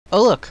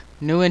Oh look,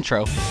 new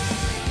intro.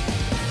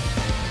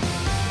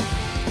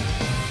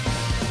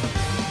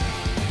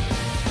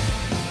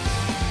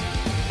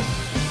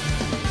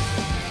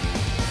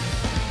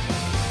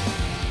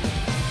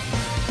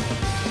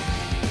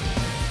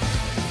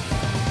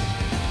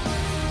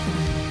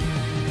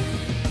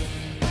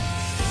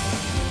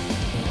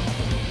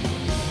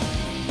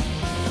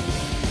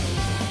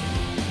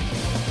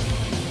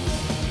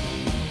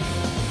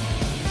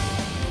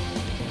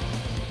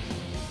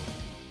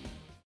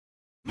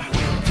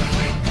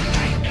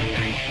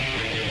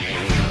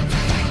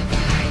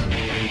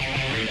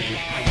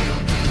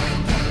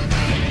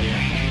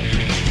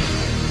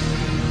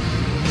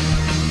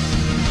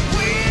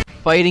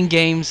 Fighting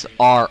games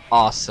are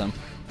awesome,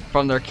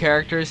 from their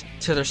characters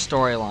to their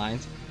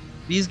storylines.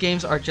 These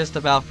games are just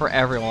about for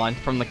everyone,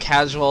 from the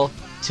casual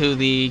to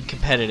the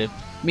competitive.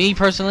 Me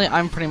personally,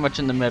 I'm pretty much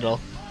in the middle,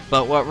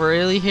 but what we're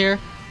really here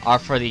are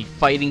for the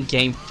fighting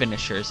game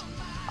finishers.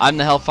 I'm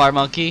the Hellfire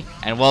Monkey,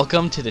 and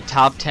welcome to the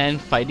top 10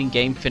 fighting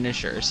game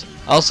finishers.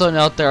 Also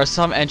note there are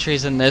some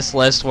entries in this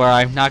list where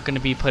I'm not going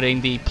to be putting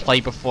the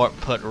play before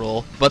put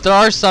rule, but there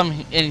are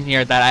some in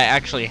here that I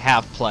actually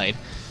have played.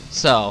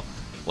 So,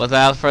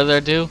 without further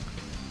ado,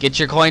 get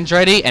your coins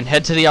ready and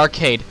head to the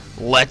arcade.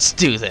 Let's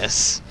do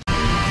this!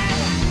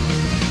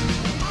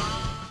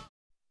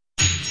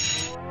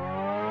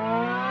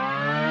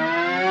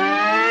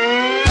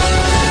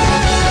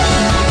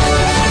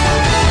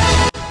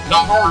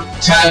 Number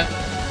 10.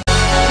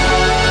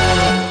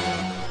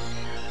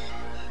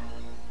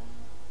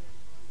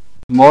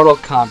 Mortal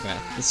Kombat,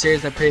 the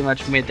series that pretty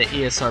much made the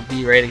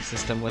ESRB rating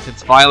system with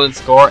its violent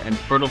score and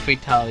brutal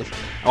fatalities.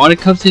 And when it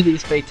comes to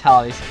these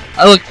fatalities,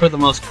 I look for the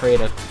most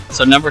creative.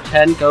 So number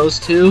 10 goes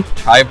to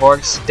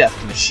Triborg's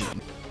Death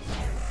Machine.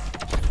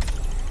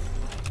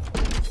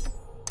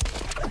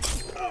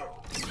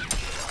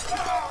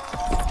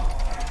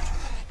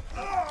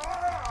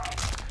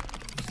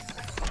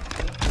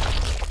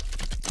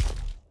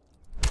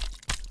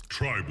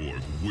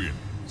 Triborg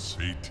wins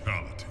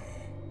fatality.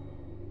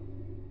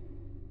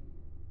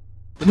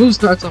 The move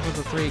starts off with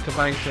the three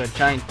combining to a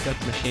giant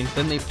death machine,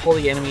 then they pull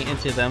the enemy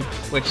into them,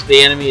 which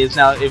the enemy is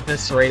now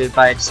eviscerated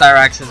by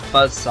Cyrax's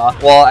buzzsaw,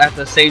 while at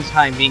the same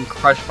time being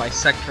crushed by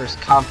Sector's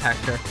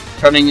compactor,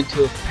 turning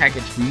into a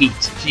packaged meat.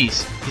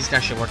 Jeez, these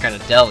guys should work at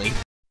a deli.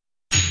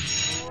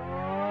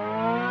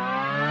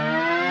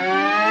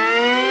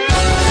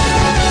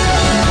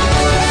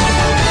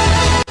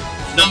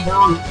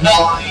 Number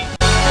 9.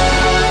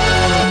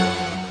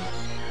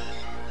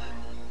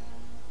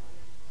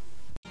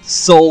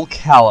 Soul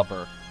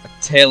Calibur,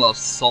 a tale of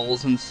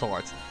souls and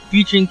swords,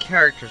 featuring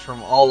characters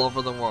from all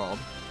over the world.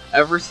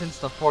 Ever since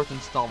the 4th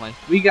installment,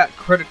 we got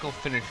critical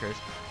finishers,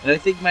 and I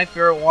think my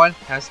favorite one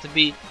has to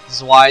be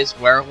Zwei's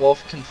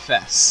Werewolf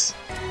Confess.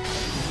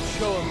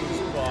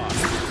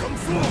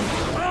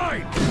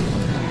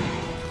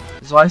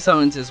 Zwei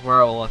summons his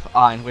werewolf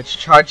Ein, which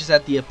charges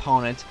at the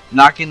opponent,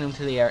 knocking them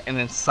to the air and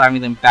then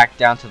slamming them back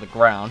down to the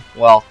ground.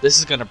 Well, this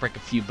is gonna break a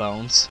few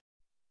bones.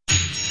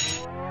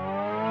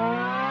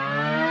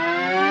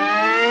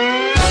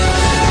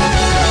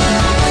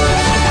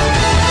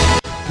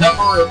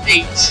 Number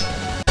 8.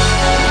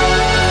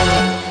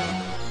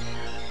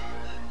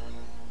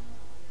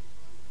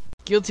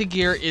 Guilty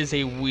Gear is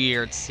a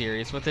weird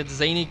series with its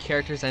zany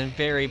characters and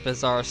very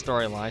bizarre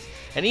storylines,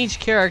 and each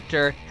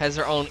character has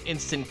their own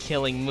instant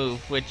killing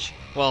move, which,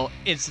 well,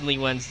 instantly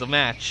wins the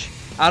match.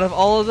 Out of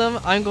all of them,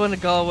 I'm going to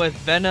go with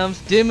Venom's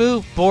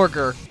Dimmu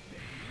Borgir.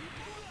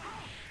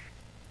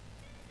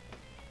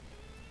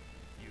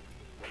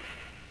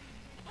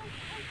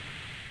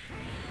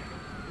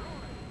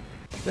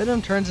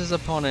 Venom turns his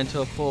opponent into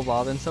a pool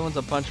ball, then summons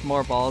a bunch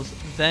more balls,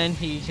 then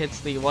he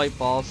hits the white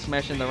ball,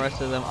 smashing the rest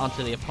of them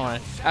onto the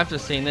opponent. After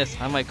seeing this,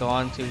 I might go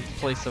on to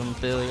play some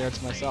billiards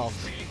myself.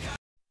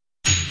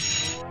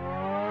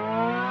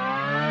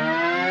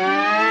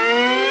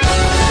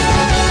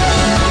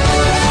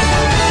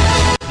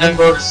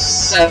 Number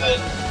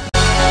 7.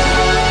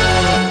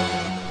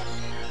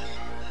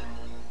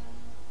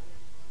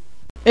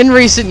 In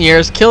recent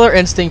years, Killer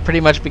Instinct pretty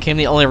much became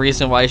the only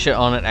reason why you should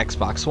own an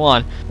Xbox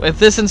One. With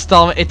this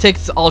installment, it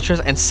takes its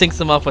ultras and syncs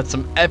them up with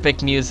some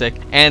epic music,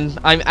 and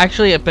I'm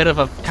actually a bit of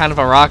a kind of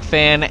a rock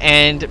fan,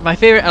 and my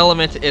favorite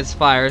element is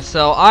fire,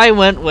 so I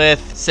went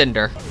with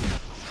Cinder.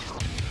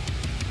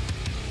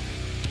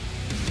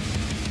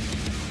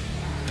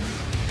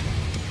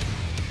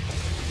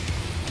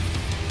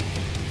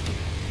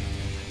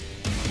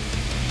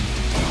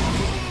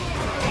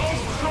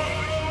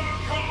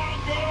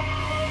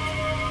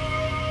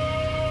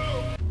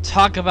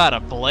 Talk about a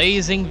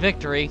blazing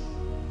victory.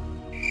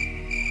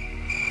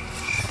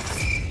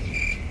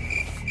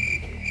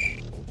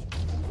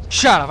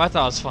 Shut up, I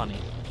thought it was funny.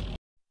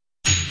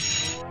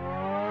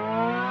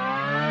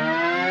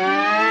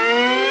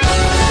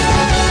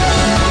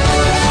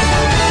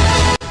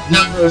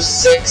 Number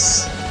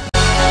 6.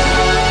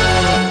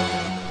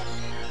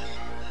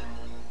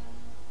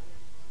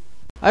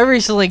 I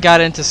recently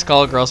got into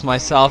Skullgirls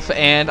myself,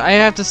 and I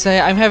have to say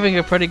I'm having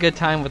a pretty good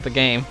time with the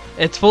game.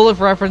 It's full of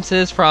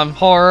references from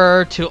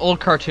horror to old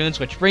cartoons,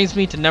 which brings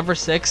me to number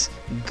 6,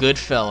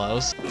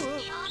 Goodfellas.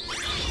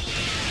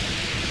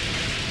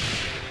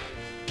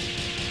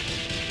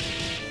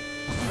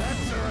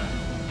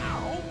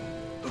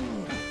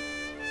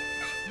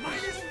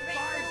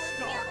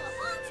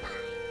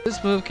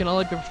 This move can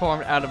only be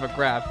performed out of a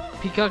grab.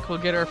 Peacock will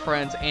get her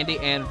friends Andy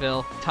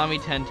Anvil, Tommy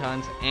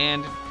Tentons,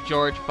 and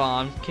George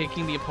Bomb,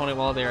 kicking the opponent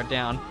while they are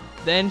down.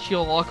 Then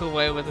she'll walk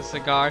away with a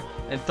cigar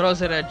and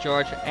throws it at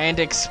George and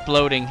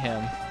exploding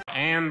him.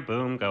 And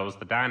boom goes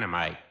the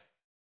dynamite.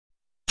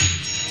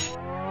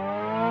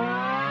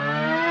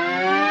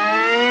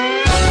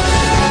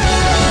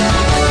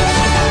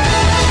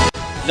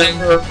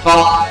 Number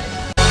 5.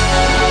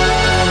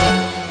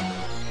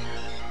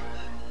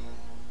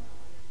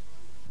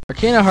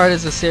 Arcana Heart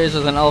is a series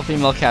with an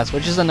all-female cast,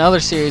 which is another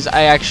series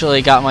I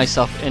actually got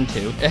myself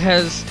into. It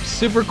has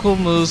super cool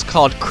moves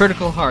called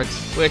Critical Hearts,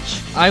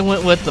 which I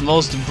went with the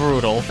most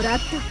brutal.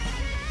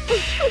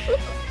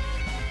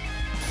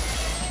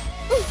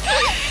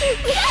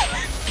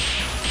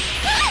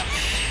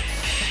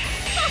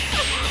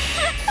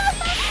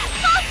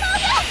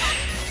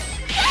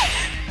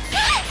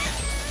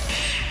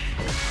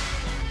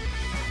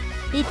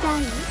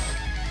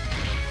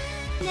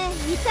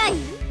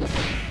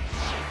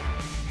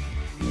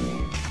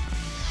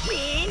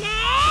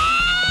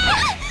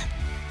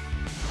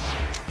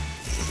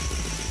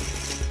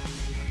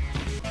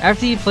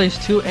 After you place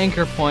 2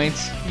 anchor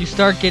points, you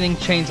start getting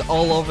chains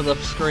all over the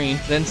screen,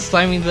 then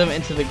slamming them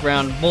into the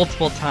ground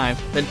multiple times,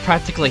 then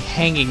practically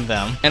hanging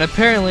them. And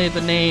apparently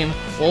the name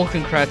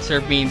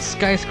Wolkenkratzer means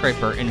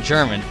skyscraper in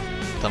German.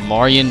 The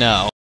more you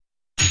know.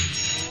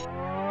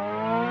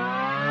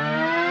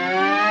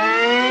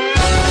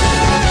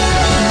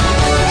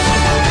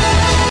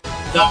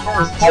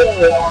 Number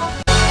 4.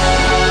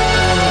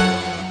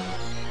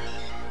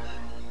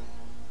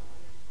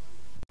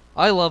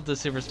 I love the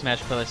Super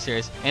Smash Bros.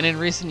 Series, and in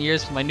recent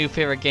years my new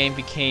favorite game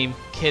became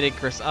Kid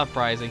Icarus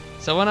Uprising.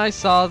 So when I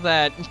saw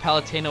that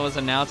Palutena was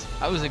announced,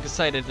 I was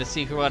excited to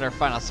see what our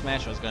final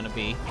Smash was going to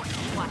be.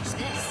 Watch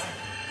this.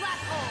 Black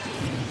hole.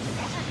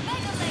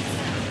 Mega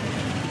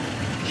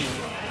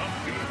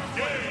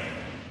laser.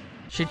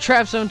 She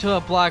traps them into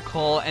a black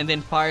hole and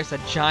then fires a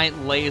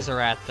giant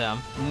laser at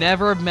them.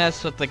 Never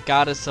mess with the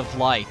Goddess of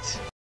Light.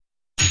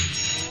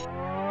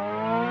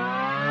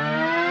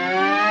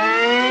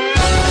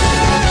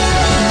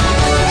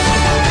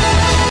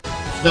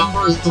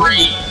 Number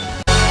 3.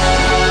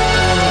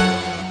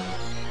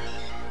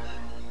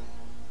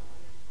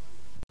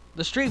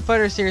 The Street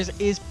Fighter series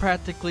is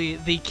practically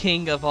the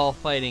king of all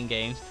fighting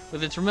games,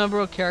 with its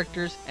memorable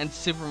characters and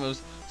super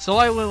moves, so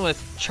I went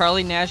with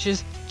Charlie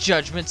Nash's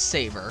Judgment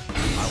Saber.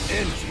 I'll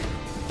end you.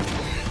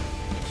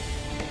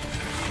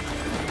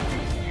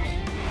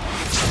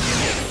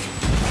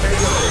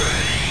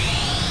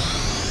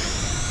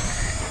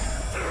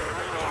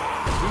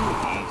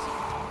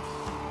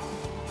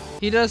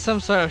 He does some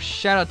sort of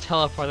shadow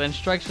teleport, then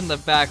strikes from the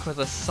back with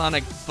a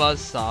sonic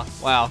buzzsaw.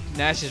 Wow,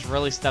 Nash has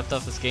really stepped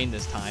up his game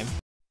this time.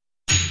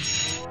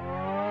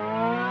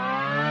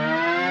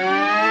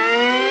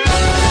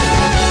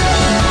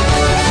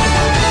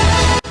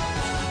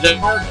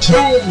 Number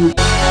 2.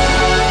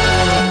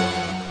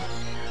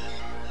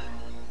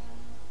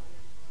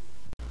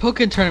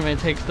 Pokken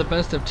Tournament takes the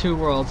best of 2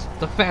 worlds,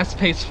 the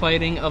fast-paced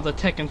fighting of the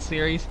Tekken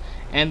series,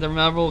 and the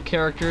memorable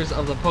characters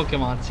of the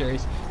Pokemon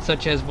series,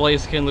 such as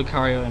Blaziken,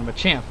 Lucario, and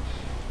Machamp.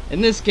 In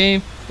this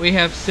game, we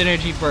have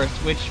Synergy Burst,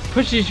 which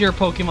pushes your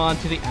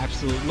Pokemon to the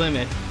absolute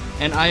limit,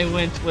 and I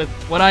went with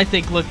what I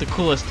think looked the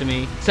coolest to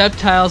me,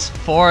 Sceptile's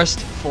Forest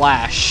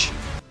Flash.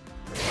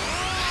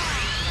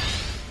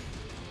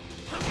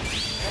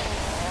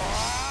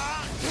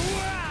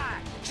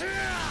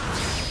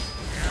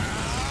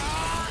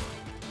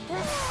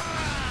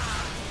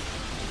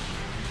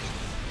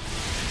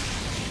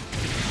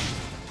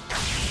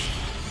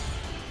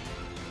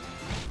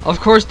 Of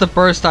course, the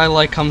burst I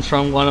like comes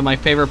from one of my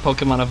favorite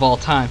Pokemon of all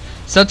time.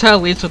 Sceptile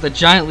leads with a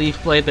giant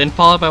leaf blade, then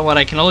followed by what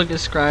I can only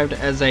describe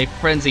as a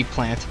frenzy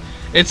plant.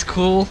 It's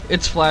cool,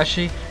 it's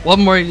flashy, what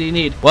more do you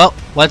need? Well,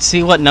 let's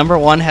see what number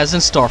 1 has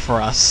in store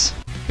for us.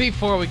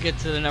 Before we get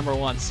to the number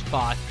 1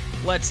 spot,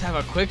 let's have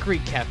a quick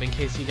recap in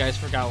case you guys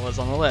forgot what was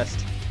on the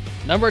list.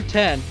 Number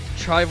 10,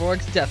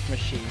 Triborg's Death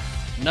Machine.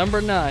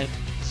 Number 9,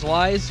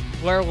 Zwei's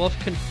Werewolf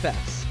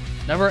Confess.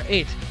 Number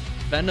 8,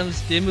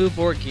 Venom's Dimmu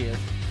Borgir.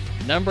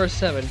 Number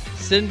 7,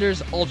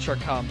 Cinder's Ultra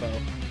Combo.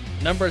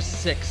 Number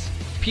 6,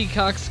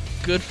 Peacock's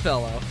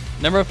Goodfellow.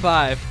 Number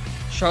 5,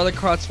 Charlotte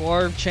Krotz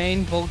War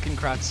Chain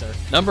Wolkenkratzer.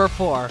 Number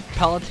 4,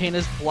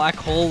 Palutena's Black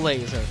Hole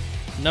Laser.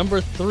 Number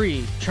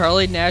 3,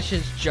 Charlie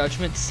Nash's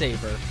Judgment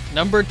Saber.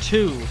 Number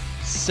 2,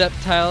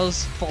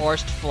 Sceptile's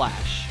Forest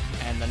Flash.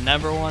 And the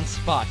number 1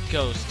 spot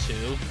goes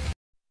to...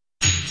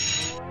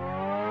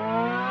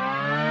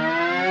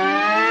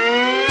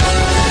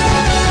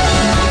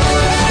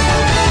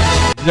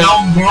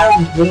 Number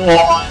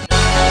 1.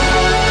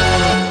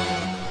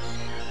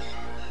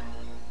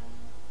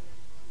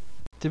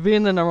 To be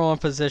in the #1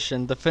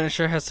 position, the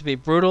finisher has to be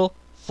brutal,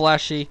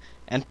 flashy,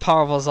 and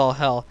powerful as all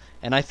hell,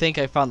 and I think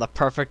I found the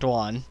perfect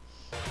one.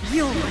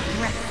 You'll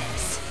regret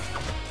this.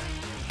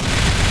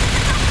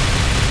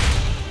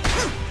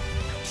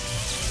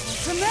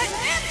 Ultimate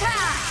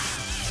impact!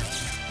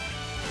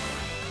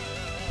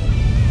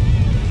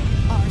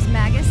 Ars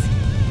Magus.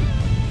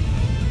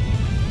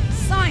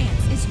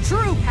 Science is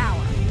true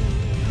power.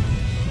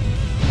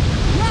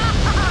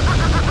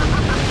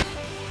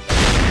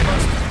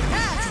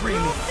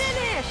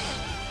 Finish.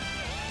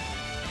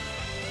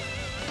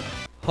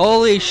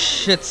 Holy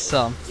shit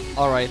some.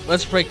 Alright,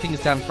 let's break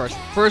things down first.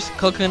 First,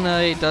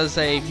 Kokonai does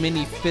a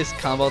mini fist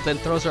combo, then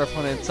throws her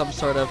opponent in some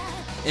sort of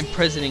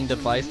imprisoning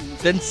device,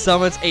 then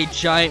summons a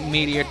giant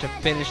meteor to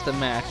finish the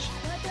match.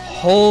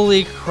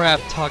 Holy crap,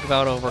 talk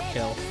about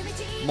overkill.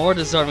 More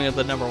deserving of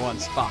the #1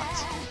 spot.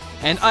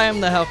 And I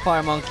am the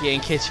Hellfire Monkey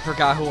in case you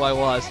forgot who I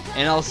was,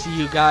 and I'll see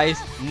you guys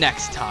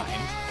next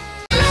time.